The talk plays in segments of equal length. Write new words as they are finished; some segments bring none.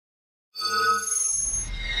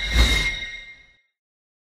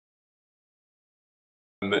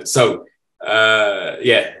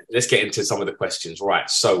Yeah, let's get into some of the questions. Right.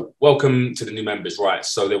 So welcome to the new members. Right.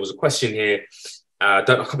 So there was a question here. I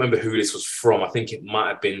can't remember who this was from. I think it might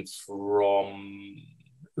have been from,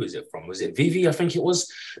 who is it from? Was it Vivi? I think it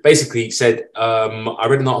was. Basically, he said, I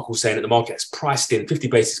read an article saying that the market has priced in 50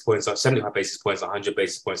 basis points, 75 basis points, 100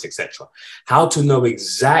 basis points, etc. How to know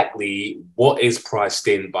exactly what is priced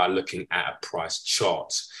in by looking at a price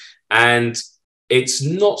chart. And it's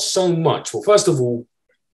not so much. Well, first of all,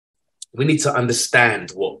 we need to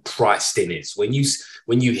understand what priced in is. When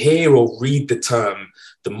you hear or read the term,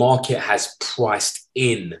 the market has priced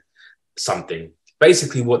in something.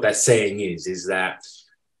 Basically, what they're saying is that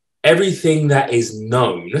everything that is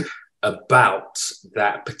known about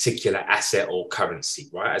that particular asset or currency,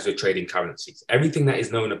 right? As we're trading currencies, everything that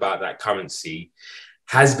is known about that currency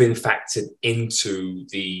has been factored into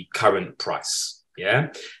the current price. Yeah.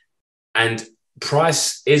 And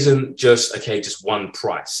price isn't just, okay, just one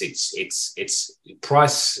price. It's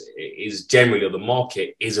price is generally, or the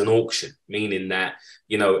market is an auction, meaning that,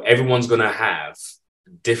 you know, everyone's going to have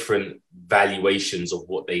different valuations of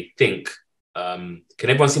what they think. Can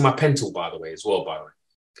everyone see my pen tool, by the way, as well, by the way?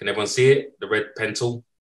 Can everyone see it? The red pen tool?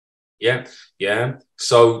 Yeah. Yeah.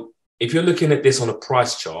 So if you're looking at this on a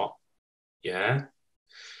price chart, yeah,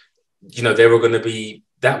 you know, there are going to be,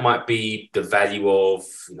 that might be the value of,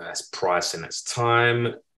 you know, that's price and that's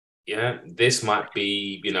time. Yeah. This might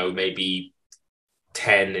be, you know, maybe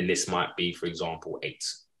 10, and this might be, for example, 8.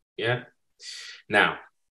 Yeah. Now,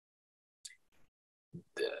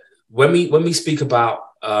 when we speak about,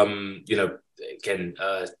 you know, again,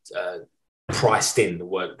 priced in,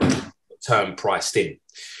 the term priced in,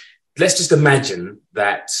 let's just imagine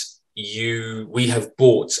that we have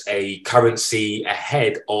bought a currency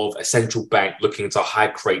ahead of a central bank looking to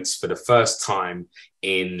hike rates for the first time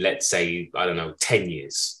in, let's say, I don't know, 10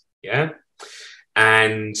 years. Yeah.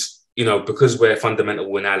 And, you know, because we're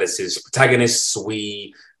fundamental analysis protagonists,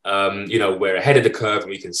 we, you know, we're ahead of the curve and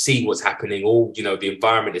we can see what's happening. All, you know, the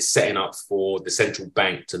environment is setting up for the central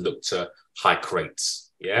bank to look to hike rates.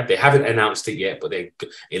 Yeah. They haven't announced it yet, but it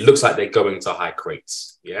looks like they're going to hike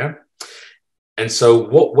rates. Yeah. And so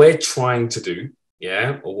what we're trying to do,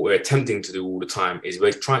 yeah, or what we're attempting to do all the time is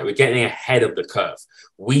we're getting ahead of the curve.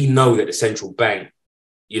 We know that the central bank,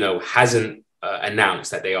 you know, hasn't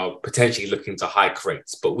announced that they are potentially looking to hike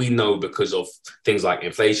rates, but we know because of things like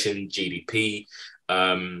inflation, GDP,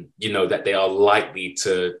 you know, that they are likely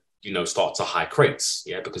to, you know, start to hike rates.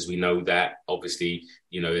 Yeah, because we know that obviously,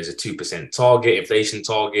 you know, there's a 2% target, inflation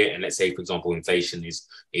target. And let's say, for example, inflation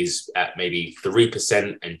is at maybe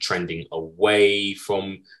 3% and trending away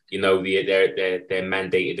from, you know, their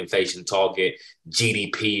mandated inflation target.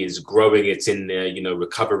 GDP is growing. It's in the, you know,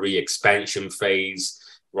 recovery expansion phase,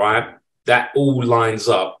 right? That all lines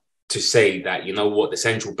up to say that, you know what, the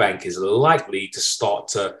central bank is likely to start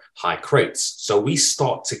to hike rates. So we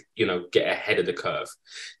start to, you know, get ahead of the curve.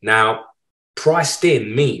 Now, priced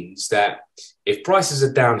in means that if prices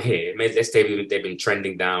are down here, let's say they've been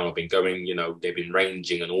trending down or been going, you know, they've been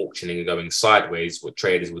ranging and auctioning and going sideways, what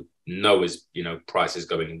traders would know is, you know, prices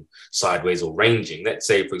going sideways or ranging. Let's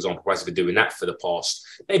say, for example, prices have been doing that for the past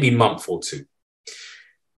maybe month or two.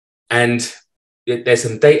 And there's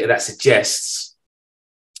some data that suggests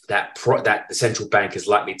that the central bank is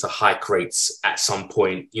likely to hike rates at some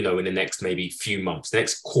point, you know, in the next maybe few months,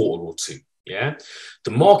 next quarter or two. Yeah.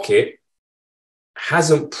 The market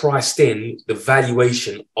hasn't priced in the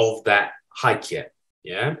valuation of that hike yet.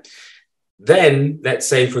 Yeah. Then let's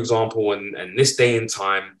say, for example, and this day and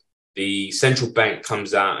time, the central bank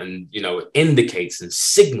comes out and, you know, indicates and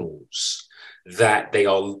signals that they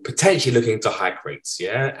are potentially looking to hike rates,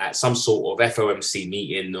 yeah, at some sort of FOMC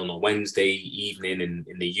meeting on a Wednesday evening in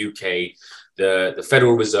the UK. The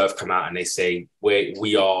Federal Reserve come out and they say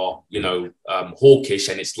we are, you know, hawkish,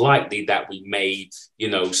 and it's likely that we may,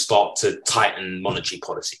 you know, start to tighten monetary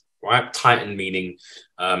policy, right? Tighten meaning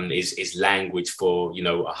is language for, you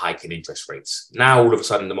know, a hike in interest rates. Now, all of a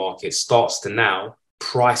sudden, the market starts to now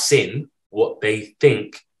price in what they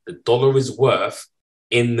think the dollar is worth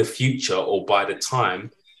in the future, or by the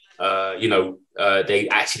time, you know, they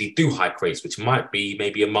actually do hike rates, which might be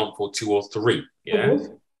maybe a month or 2 or 3. Yeah.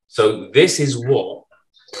 Mm-hmm. So this is what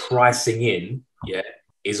pricing in, yeah,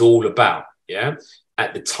 is all about. Yeah.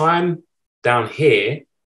 At the time down here,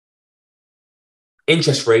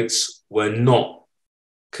 interest rates were not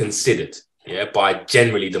considered, yeah, by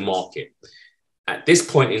generally the market. At this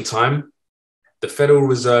point in time, the Federal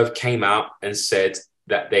Reserve came out and said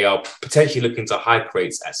that they are potentially looking to hike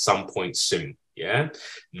rates at some point soon. Yeah,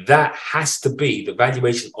 that has to be the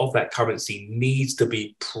valuation of that currency needs to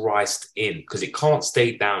be priced in because it can't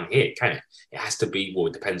stay down here, can it? It has to be, well,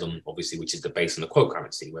 it depends on obviously which is the base on the quote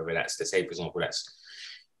currency, whether that's, let's say, for example, that's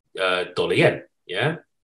dollar yen. Yeah,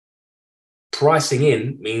 pricing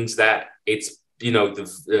in means that it's, you know,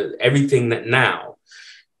 everything that now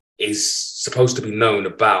is supposed to be known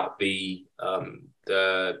about the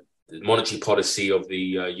monetary policy of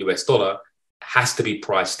the US dollar has to be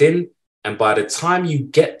priced in. And by the time you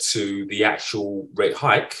get to the actual rate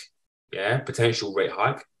hike, yeah, potential rate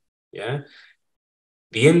hike, yeah,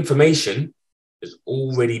 the information has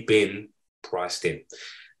already been priced in.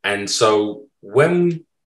 And so when,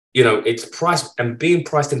 you know, it's priced, and being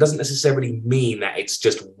priced in doesn't necessarily mean that it's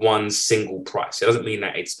just one single price. It doesn't mean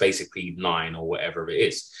that it's basically 9 or whatever it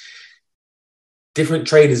is. Different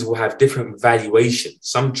traders will have different valuations.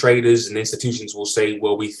 Some traders and institutions will say,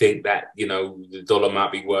 well, we think that, you know, the dollar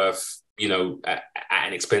might be worth, you know, at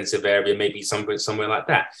an expensive area, maybe somewhere like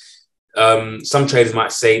that. Some traders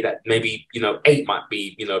might say that maybe, you know, 8 might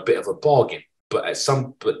be, you know, a bit of a bargain. But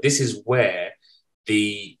this is where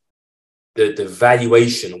the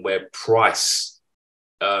valuation, where price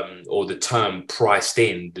or the term priced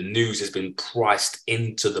in, the news has been priced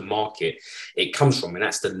into the market, it comes from, and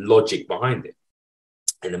that's the logic behind it.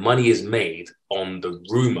 And the money is made on the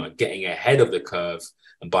rumor, getting ahead of the curve.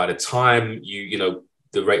 And by the time you know,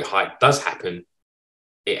 the rate hike does happen,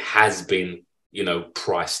 it has been, you know,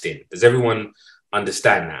 priced in. Does everyone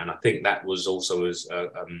understand that? And I think that was also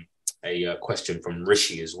a question from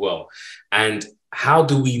Rishi as well. And how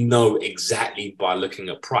do we know exactly by looking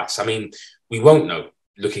at price? I mean, we won't know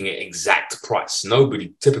looking at exact price.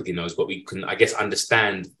 Nobody typically knows, but we can, I guess,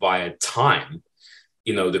 understand via time.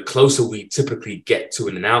 You know, the closer we typically get to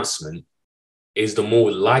an announcement is the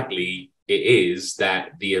more likely it is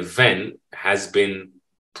that the event has been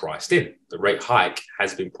priced in. The rate hike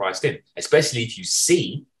has been priced in, especially if you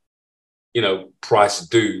see, you know, price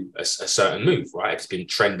do a certain move, right? It's been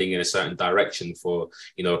trending in a certain direction for,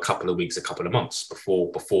 you know, a couple of weeks, a couple of months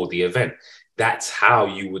before the event. That's how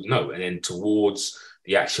you would know. And then towards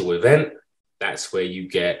the actual event, that's where you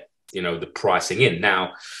get, you know, the pricing in.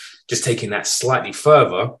 Now, just taking that slightly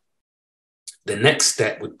further, the next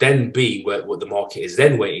step would then be what the market is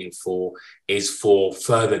then waiting for is for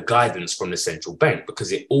further guidance from the central bank,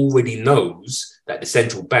 because it already knows that the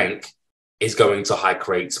central bank is going to hike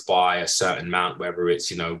rates by a certain amount, whether it's,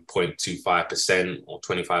 you know, 0.25% or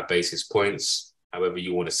 25 basis points, however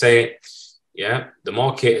you want to say it. Yeah, the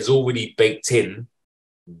market has already baked in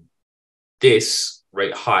this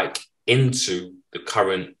rate hike into the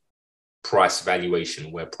current price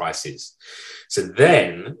valuation, where price is. So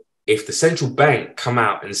then if the central bank come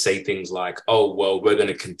out and say things like, oh, well, we're going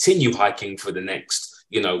to continue hiking for the next,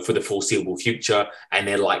 you know, for the foreseeable future, and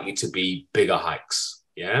they're likely to be bigger hikes,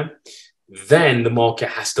 yeah, then the market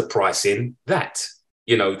has to price in that,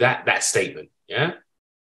 you know, that statement, yeah,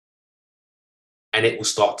 and it will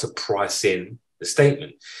start to price in the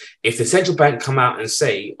statement. If the central bank come out and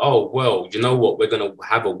say, oh, well, you know what, we're going to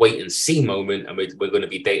have a wait and see moment and we're going to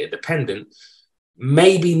be data dependent,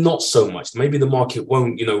 maybe not so much. Maybe the market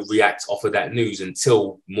won't, you know, react off of that news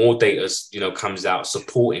until more data, you know, comes out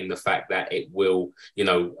supporting the fact that it will, you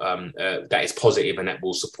know, that is positive and that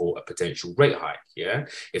will support a potential rate hike. Yeah.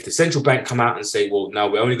 If the central bank come out and say, well, no,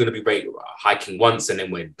 we're only going to be rate hiking once and then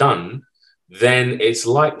we're done, then it's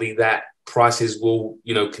likely that prices will,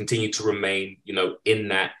 you know, continue to remain, you know, in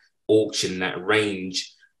that auction, that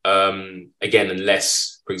range. Again,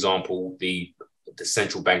 unless, for example, the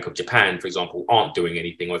central bank of Japan, for example, aren't doing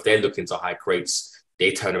anything, or if they're looking to hike rates,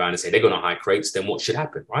 they turn around and say they're going to hike rates, then what should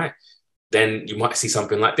happen, right? Then you might see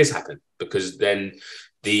something like this happen, because then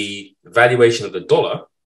the valuation of the dollar,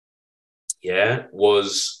 yeah,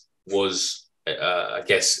 was I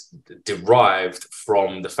guess derived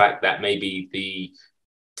from the fact that maybe the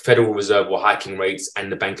Federal Reserve were hiking rates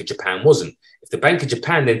and the Bank of Japan wasn't. If the Bank of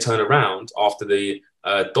Japan then turn around after the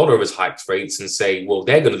dollar has hiked rates and say, well,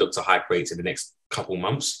 they're going to look to hike rates in the next couple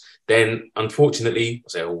months, then unfortunately,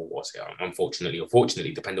 unfortunately or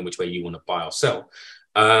fortunately, depending on which way you want to buy or sell,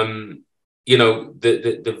 you know,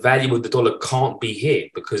 the value of the dollar can't be here,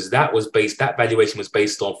 because that valuation was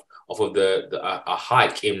based off of a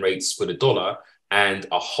hike in rates for the dollar and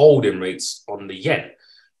a hold in rates on the yen.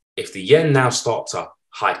 If the yen now start to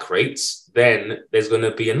hike rates, then there's going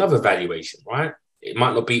to be another valuation, right? It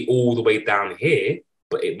might not be all the way down here,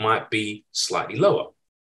 but it might be slightly lower.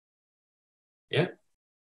 Yeah.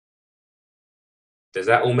 Does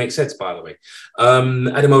that all make sense, by the way?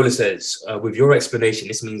 Adamola says, with your explanation,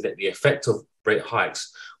 this means that the effect of rate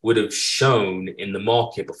hikes would have shown in the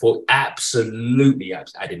market before absolutely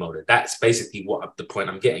Adimola. That's basically what the point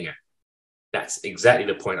I'm getting at. That's exactly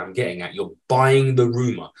the point I'm getting at. You're buying the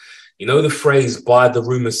rumor. You know the phrase, buy the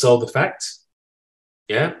rumor, sell the fact?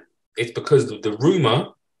 Yeah. It's because the rumor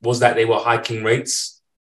was that they were hiking rates.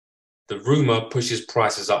 The rumor pushes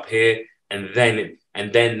prices up here. And then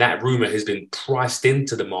that rumor has been priced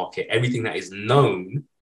into the market. Everything that is known,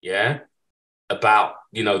 yeah, about,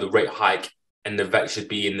 you know, the rate hike and the vet should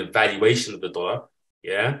be in the valuation of the dollar.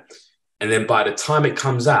 Yeah. And then by the time it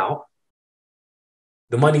comes out,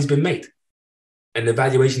 the money's been made and the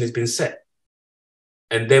valuation has been set.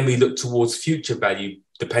 And then we look towards future value,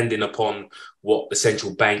 depending upon what the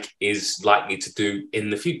central bank is likely to do in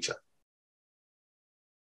the future.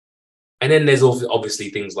 And then there's also obviously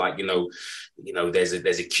things like,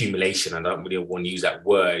 there's accumulation. I don't really want to use that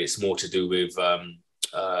word. It's more to do with,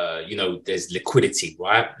 there's liquidity,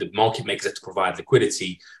 right? The market makers have to provide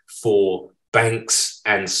liquidity for banks.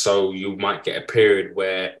 And so you might get a period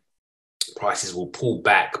where prices will pull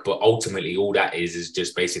back, but ultimately all that is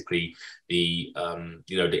just basically the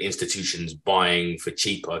institutions buying for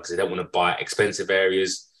cheaper because they don't want to buy expensive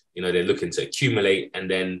areas. They're looking to accumulate, and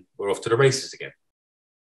then we're off to the races again.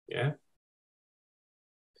 Yeah.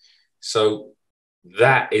 So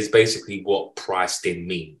that is basically what priced in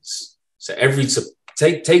means. So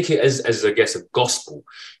take it as I guess a gospel,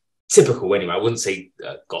 typical anyway. I wouldn't say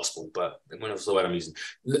gospel, but what's the word I'm using?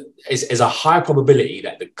 Is a high probability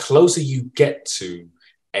that the closer you get to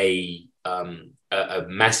a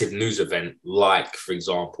massive news event, like for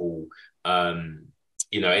example,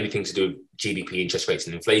 anything to do with GDP, interest rates,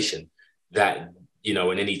 and inflation, that in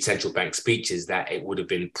any central bank speeches, that it would have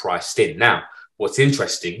been priced in. Now, what's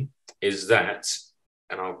interesting is that,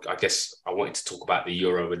 and I guess I wanted to talk about the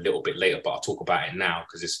euro a little bit later, but I'll talk about it now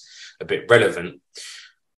because it's a bit relevant.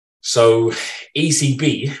 So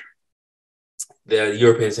ECB, the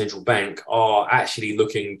European Central Bank, are actually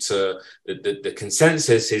looking to, the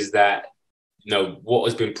consensus is that, what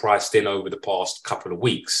has been priced in over the past couple of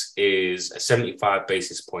weeks is a 75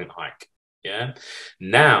 basis point hike. Yeah.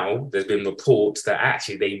 Now there's been reports that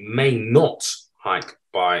actually they may not hike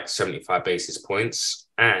by 75 basis points,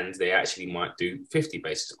 and they actually might do 50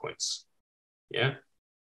 basis points. Yeah.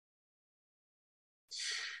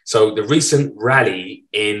 So the recent rally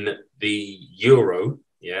in the euro,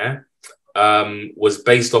 was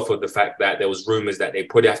based off of the fact that there was rumors that they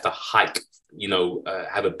probably have to hike,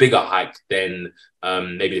 have a bigger hike than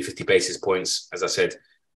maybe the 50 basis points. As I said,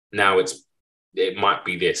 now it might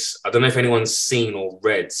be this. I don't know if anyone's seen or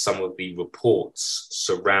read some of the reports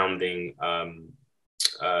surrounding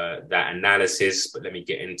that analysis, but let me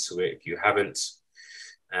get into it if you haven't.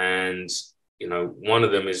 And one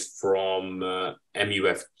of them is from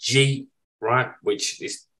MUFG, right? Which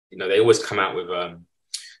is, they always come out with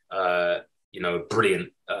a brilliant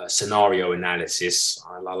scenario analysis.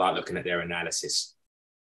 I like looking at their analysis.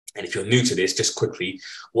 And if you're new to this, just quickly,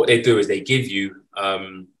 what they do is they give you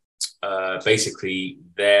basically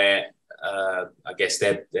their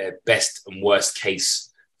best and worst case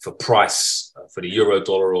for price for the euro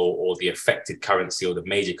dollar or the affected currency or the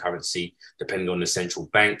major currency, depending on the central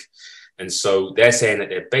bank. And so they're saying that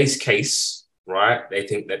their base case, right, they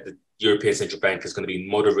think that the European Central Bank is going to be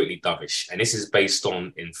moderately dovish. And this is based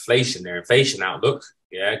on inflation, their inflation outlook,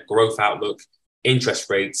 growth outlook, interest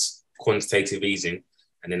rates, quantitative easing.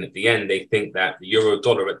 And then at the end, they think that the euro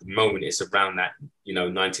dollar at the moment is around that,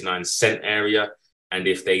 99-cent area. And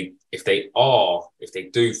if they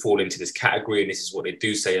do fall into this category, and this is what they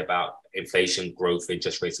do say about inflation, growth,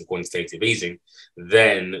 interest rates, and quantitative easing,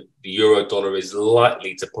 then the euro dollar is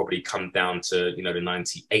likely to probably come down to, the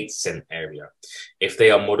 98-cent area. If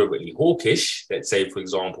they are moderately hawkish, let's say, for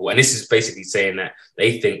example, and this is basically saying that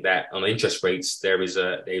they think that on interest rates, they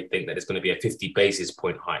think that it's going to be a 50 basis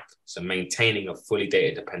point hike. So maintaining a fully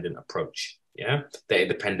data dependent approach. Yeah. Data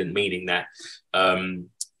dependent, meaning that,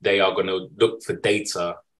 they are going to look for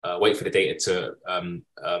data, wait for the data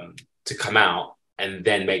to come out, and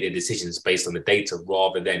then make their decisions based on the data,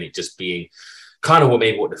 rather than it just being kind of what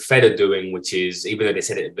the Fed are doing, which is, even though they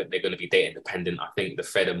said that they're going to be data dependent, I think the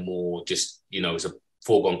Fed are more just, it's a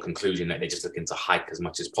foregone conclusion that they're just looking to hike as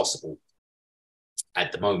much as possible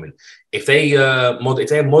at the moment. If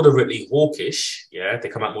they're moderately hawkish, if they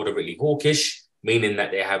come out moderately hawkish, meaning that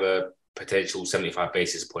they have a potential 75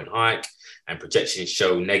 basis point hike, and projections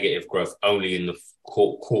show negative growth only in the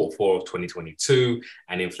quarter four of 2022,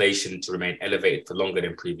 and inflation to remain elevated for longer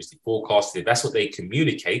than previously forecasted. If that's what they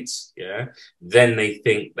communicate, then they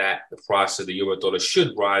think that the price of the euro dollar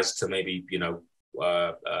should rise to maybe,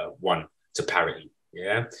 1 to parity.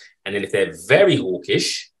 And then if they're very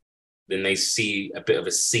hawkish, then they see a bit of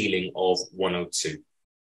a ceiling of 102.